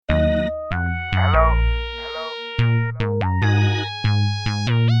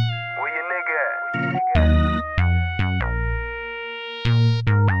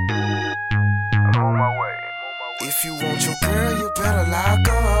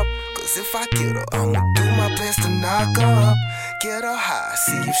Cause if I get her, I'ma do my best to knock her up. Get her high,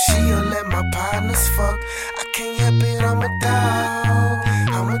 see if she'll let my partners fuck. I can't help it, I'm a dog.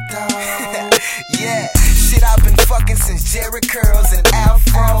 I'm a dog. Yeah, shit, I've been fucking since Jerry curls and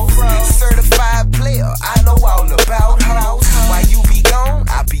afro. Certified player, I know all about hoes. While you be gone,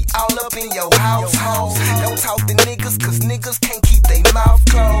 I be all up in your household. Don't talk to niggas, cause niggas can't keep they mouth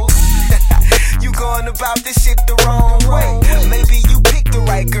closed. You going about this shit the wrong way. Maybe you picked the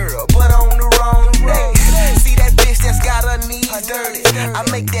right girl, but on the wrong day. See that bitch that's got her knees dirty. I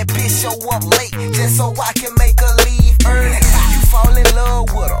make that bitch show up late, just so I can make her leave early. You fall in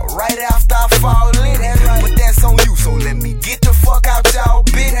love with her right after I fall in it, but that's on you, so let me get the fuck out y'all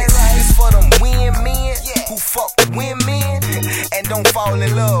business. It's for them win men who fuck women and don't fall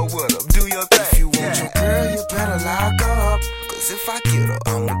in love with them. Do your thing. If you want your girl, you better lock her up. Cause if I get her,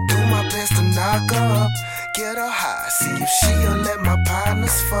 I'ma do my best to knock her up. Get her high, see if she'll let my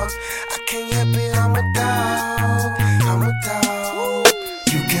partners fuck. I can't help it, I'm a dog. I'm a dog.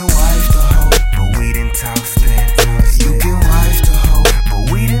 You can wife the hoe, but we didn't toss that. You can wife the hoe,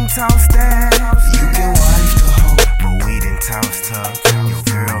 but we didn't toss that. You can wife the hoe, but we didn't toss her. Your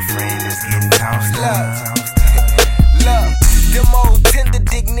girlfriend is getting tossed up. Love, them old tender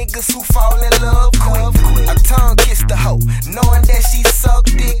dick niggas who fall in love quick. I tongue kiss the hoe, knowing that she suck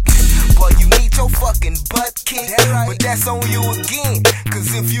dick. Boy, you need your fucking butt kicked, but that's on you again.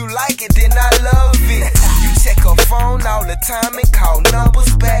 Cause if you like it, then I love it. You check her phone all the time and call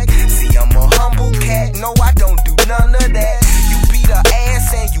numbers back. See, I'm a humble cat, no, I don't do none of that. You beat her ass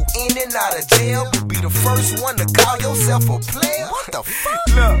and you in and out of jail, but be the first one to call yourself a player. What the fuck?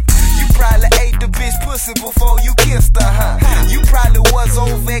 Look, you probably ate the bitch pussy before you kissed her, huh? You probably was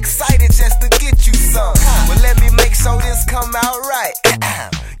overexcited just to get you some. But let me make sure this come out right.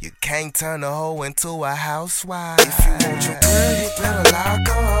 You can't turn a hoe into a housewife. If you want your girl, you better lock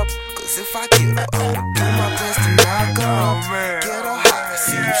her up. Cause if I get her, I'ma do my best to knock her up. Get her high,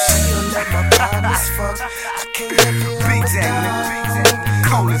 see if she'll let my partners fuck. I can't help it, I'm a dog.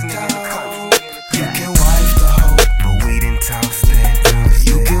 Coldest nigga in the country. You can wife the hoe, but we didn't toss that.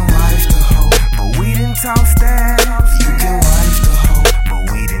 You can wife the hoe, but we didn't toss that. You can wife the hoe, but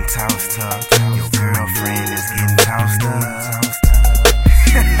we didn't toss her. Your girlfriend is getting tossed up.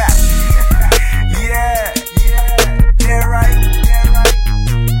 Yeah, that right.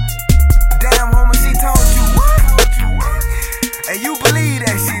 Damn, homie, she told you what? And you believe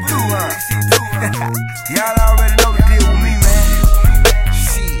that shit too, huh? Y'all already know the deal with me, man.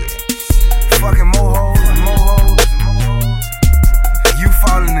 Shit, fucking more hoes and more hoes. You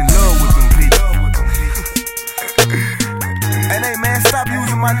falling in love with them bitches. And hey, man, stop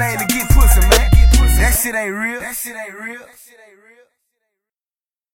using my name to get pussy, man. That shit ain't real.